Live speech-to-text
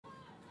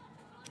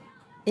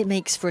It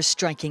makes for a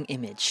striking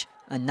image.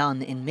 A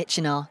nun in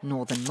Myanmar,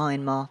 northern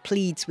Myanmar,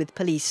 pleads with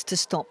police to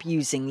stop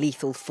using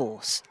lethal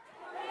force.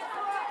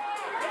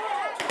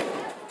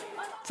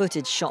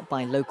 Footage shot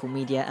by local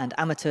media and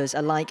amateurs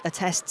alike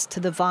attests to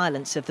the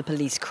violence of the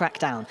police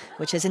crackdown,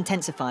 which has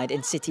intensified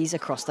in cities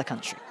across the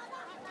country.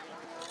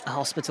 A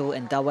hospital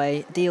in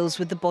Dawei deals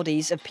with the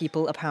bodies of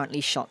people apparently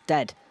shot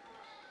dead.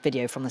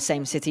 Video from the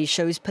same city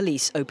shows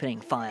police opening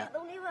fire.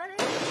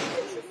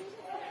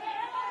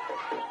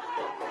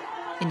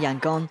 In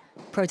Yangon,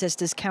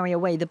 protesters carry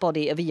away the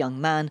body of a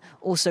young man,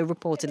 also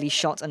reportedly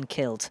shot and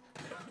killed.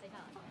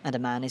 And a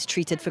man is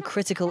treated for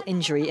critical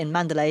injury in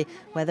Mandalay,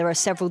 where there are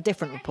several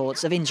different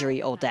reports of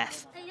injury or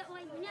death.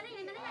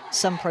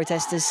 Some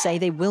protesters say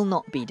they will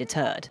not be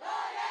deterred.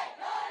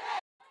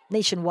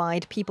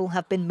 Nationwide, people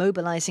have been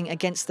mobilising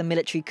against the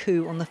military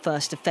coup on the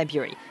 1st of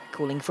February,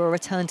 calling for a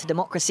return to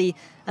democracy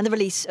and the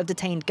release of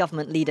detained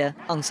government leader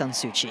Aung San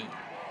Suu Kyi.